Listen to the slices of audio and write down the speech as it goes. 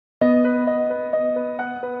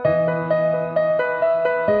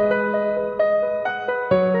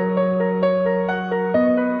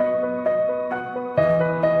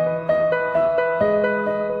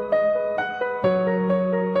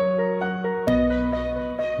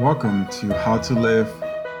Welcome to How to Live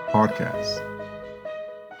podcast.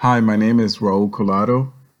 Hi, my name is Raul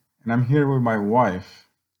Colado, and I'm here with my wife.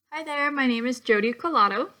 Hi there, my name is Jody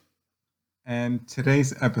Collado. And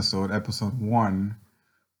today's episode 1,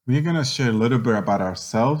 we're going to share a little bit about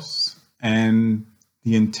ourselves and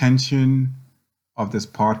the intention of this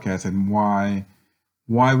podcast and why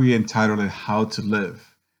we entitled it How to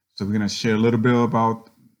Live. So we're going to share a little bit about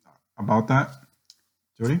that.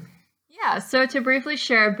 Jody? Yeah, so to briefly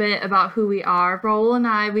share a bit about who we are, Raul and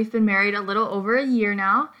I, we've been married a little over a year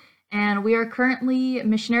now, and we are currently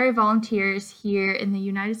missionary volunteers here in the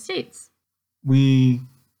United States. We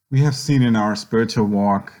have seen in our spiritual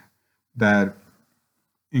walk that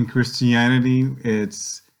in Christianity,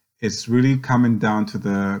 it's really coming down to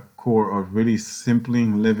the core of really simply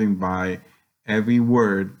living by every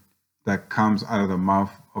word that comes out of the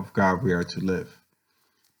mouth of God we are to live.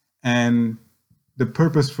 And the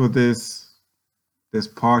purpose for this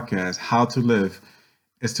podcast, How to Live,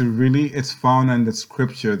 is to really, it's found in the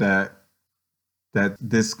scripture that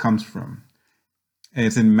this comes from. And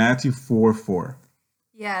it's in Matthew 4:4.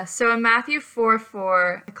 Yeah, so in Matthew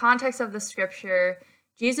 4:4, the context of the scripture,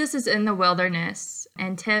 Jesus is in the wilderness,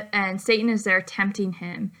 and Satan is there tempting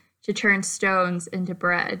him to turn stones into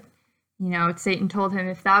bread. Satan told him,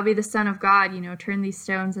 if thou be the Son of God, turn these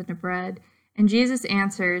stones into bread. And Jesus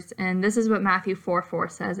answers, and this is what Matthew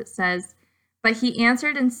 4:4 says. It says, but he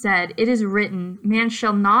answered and said, it is written, man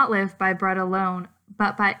shall not live by bread alone,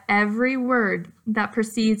 but by every word that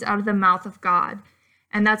proceeds out of the mouth of God.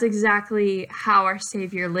 And that's exactly how our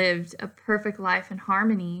Savior lived a perfect life in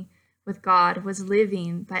harmony with God, was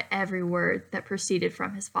living by every word that proceeded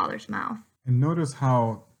from his Father's mouth. And notice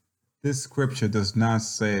how this scripture does not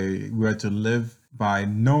say we are to live by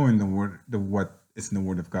knowing what is in the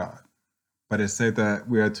Word of God, but it said that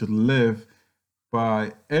we are to live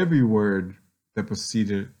by every word that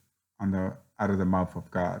proceeded out of the mouth of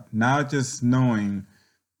God, not just knowing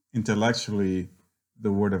intellectually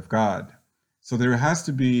the Word of God. So there has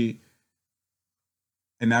to be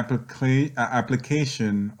an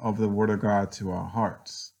application of the Word of God to our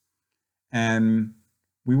hearts. And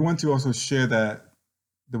we want to also share that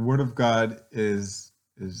the Word of God is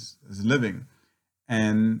living.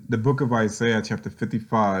 And the book of Isaiah, chapter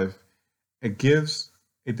 55, it gives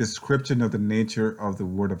a description of the nature of the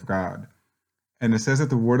Word of God. And it says that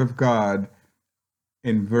the Word of God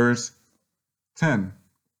in verse 10,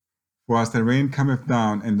 for as the rain cometh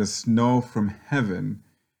down and the snow from heaven,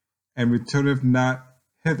 and returneth not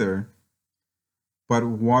hither, but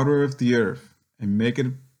watereth the earth, and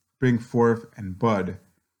maketh bring forth and bud,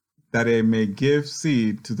 that it may give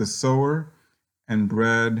seed to the sower and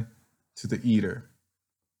bread to the eater.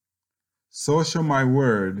 So shall my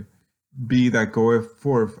word be that goeth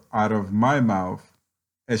forth out of my mouth.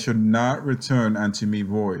 It shall not return unto me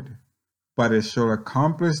void, but it shall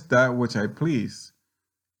accomplish that which I please,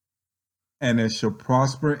 and it shall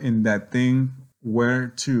prosper in that thing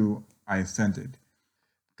whereto I sent it.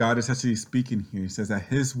 God is actually speaking here. He says that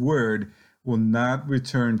his word will not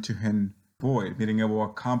return to him void, meaning it will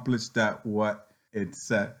accomplish that what it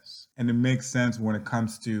says. And it makes sense when it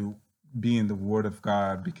comes to being the word of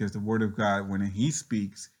God, because the word of God, when he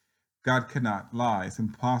speaks, God cannot lie. It's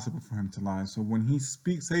impossible for him to lie. So when he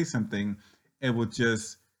say something, it will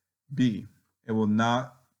just be. It will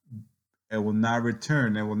not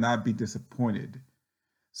return. It will not be disappointed.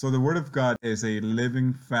 So the word of God is a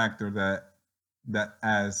living factor that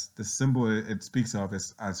as the symbol it speaks of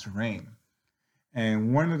is as rain.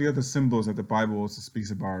 And one of the other symbols that the Bible also speaks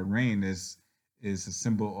about rain is a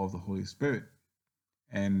symbol of the Holy Spirit,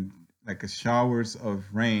 and like a showers of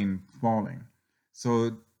rain falling.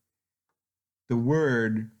 So the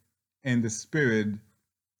word and the spirit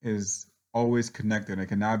is always connected. It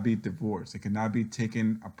cannot be divorced. It cannot be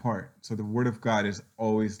taken apart. So the word of God is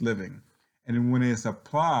always living. And when it's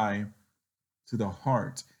applied to the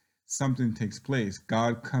heart, something takes place.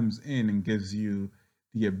 God comes in and gives you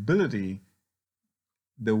the ability,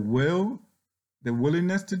 the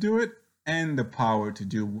willingness to do it, and the power to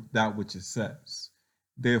do that which it says.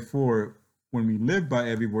 Therefore, when we live by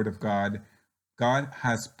every word of God, God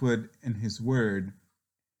has put in his word,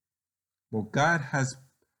 well, God has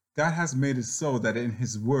made it so that in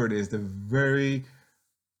his word is the very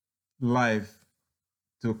life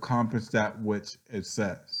to accomplish that which it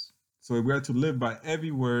says. So we are to live by every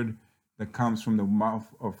word that comes from the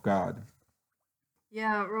mouth of God.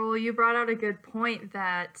 Yeah, Raul, you brought out a good point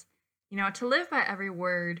that, to live by every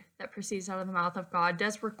word that proceeds out of the mouth of God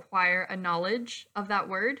does require a knowledge of that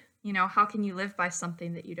word. How can you live by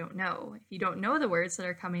something that you don't know? If you don't know the words that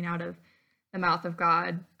are coming out of the mouth of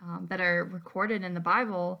God that are recorded in the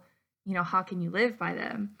Bible, how can you live by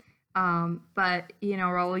them? But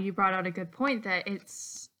Raul, you brought out a good point that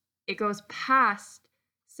it goes past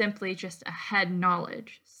simply just a head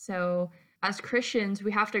knowledge. So as Christians,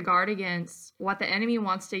 we have to guard against what the enemy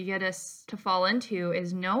wants to get us to fall into,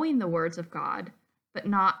 is knowing the words of God, but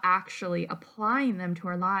not actually applying them to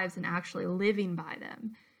our lives and actually living by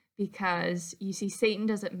them. Because you see, Satan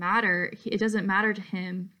doesn't matter. It doesn't matter to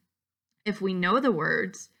him if we know the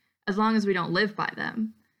words, as long as we don't live by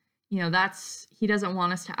them. He doesn't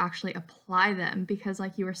want us to actually apply them, because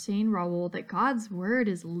like you were saying, Raul, that God's word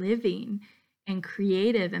is living and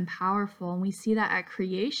creative and powerful. And we see that at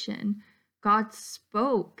creation. God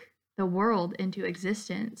spoke the world into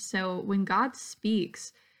existence. So when God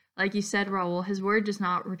speaks, like you said, Raul, his word does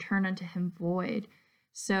not return unto him void.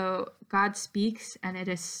 So God speaks and it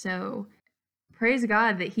is so. Praise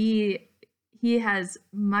God that he has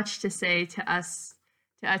much to say to us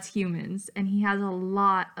humans, and he has a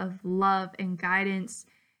lot of love and guidance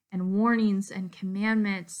and warnings and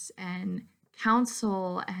commandments and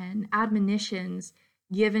counsel and admonitions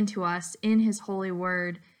given to us in his holy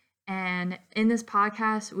word. And in this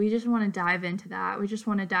podcast, we just want to dive into that. We just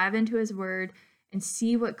want to dive into his word and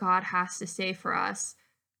see what God has to say for us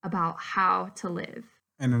about how to live.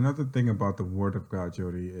 And another thing about the word of God,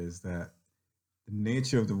 Jody, is that the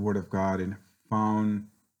nature of the word of God is found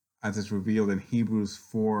as it's revealed in Hebrews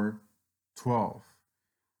 4:12.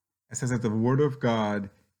 It says that the word of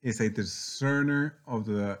God is a discerner of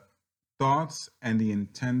the thoughts and the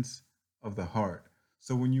intents of the heart.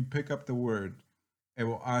 So when you pick up the word, it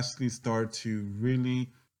will actually start to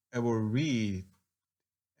really, it will read,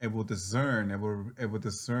 it will discern, it will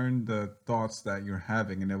discern the thoughts that you're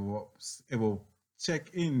having, and it will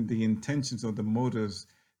check in the intentions of the motives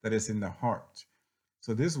that is in the heart.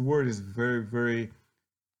 So this word is very, very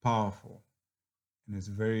powerful, and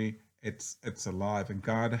it's alive, and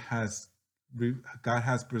God has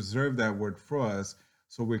preserved that word for us,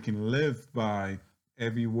 so we can live by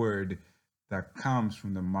every word that comes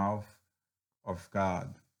from the mouth of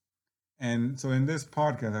God. And so in this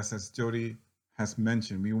podcast, as Jody has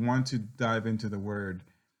mentioned, we want to dive into the word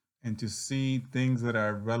and to see things that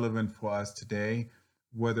are relevant for us today,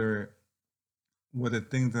 whether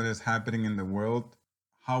things that is happening in the world,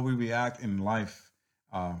 how we react in life,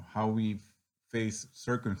 how we face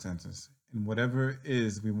circumstances, and whatever it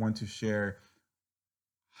is, we want to share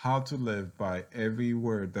how to live by every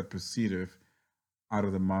word that proceedeth out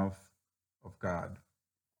of the mouth of God.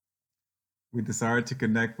 We desire to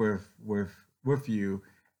connect with you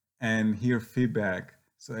and hear feedback.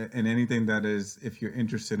 So, and anything that is, if you're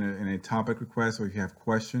interested in a topic request, or if you have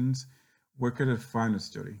questions, where could it find us,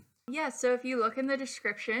 Jody? Yeah, so if you look in the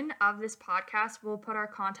description of this podcast, we'll put our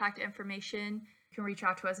contact information. You can reach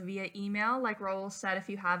out to us via email, like Raul said, if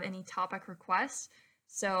you have any topic requests.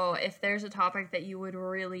 So if there's a topic that you would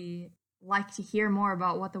really like to hear more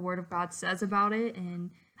about what the Word of God says about it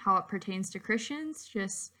and how it pertains to Christians,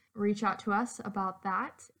 just reach out to us about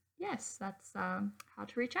that. Yes, that's how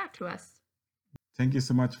to reach out to us. Thank you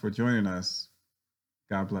so much for joining us.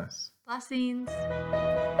 God bless. Blessings.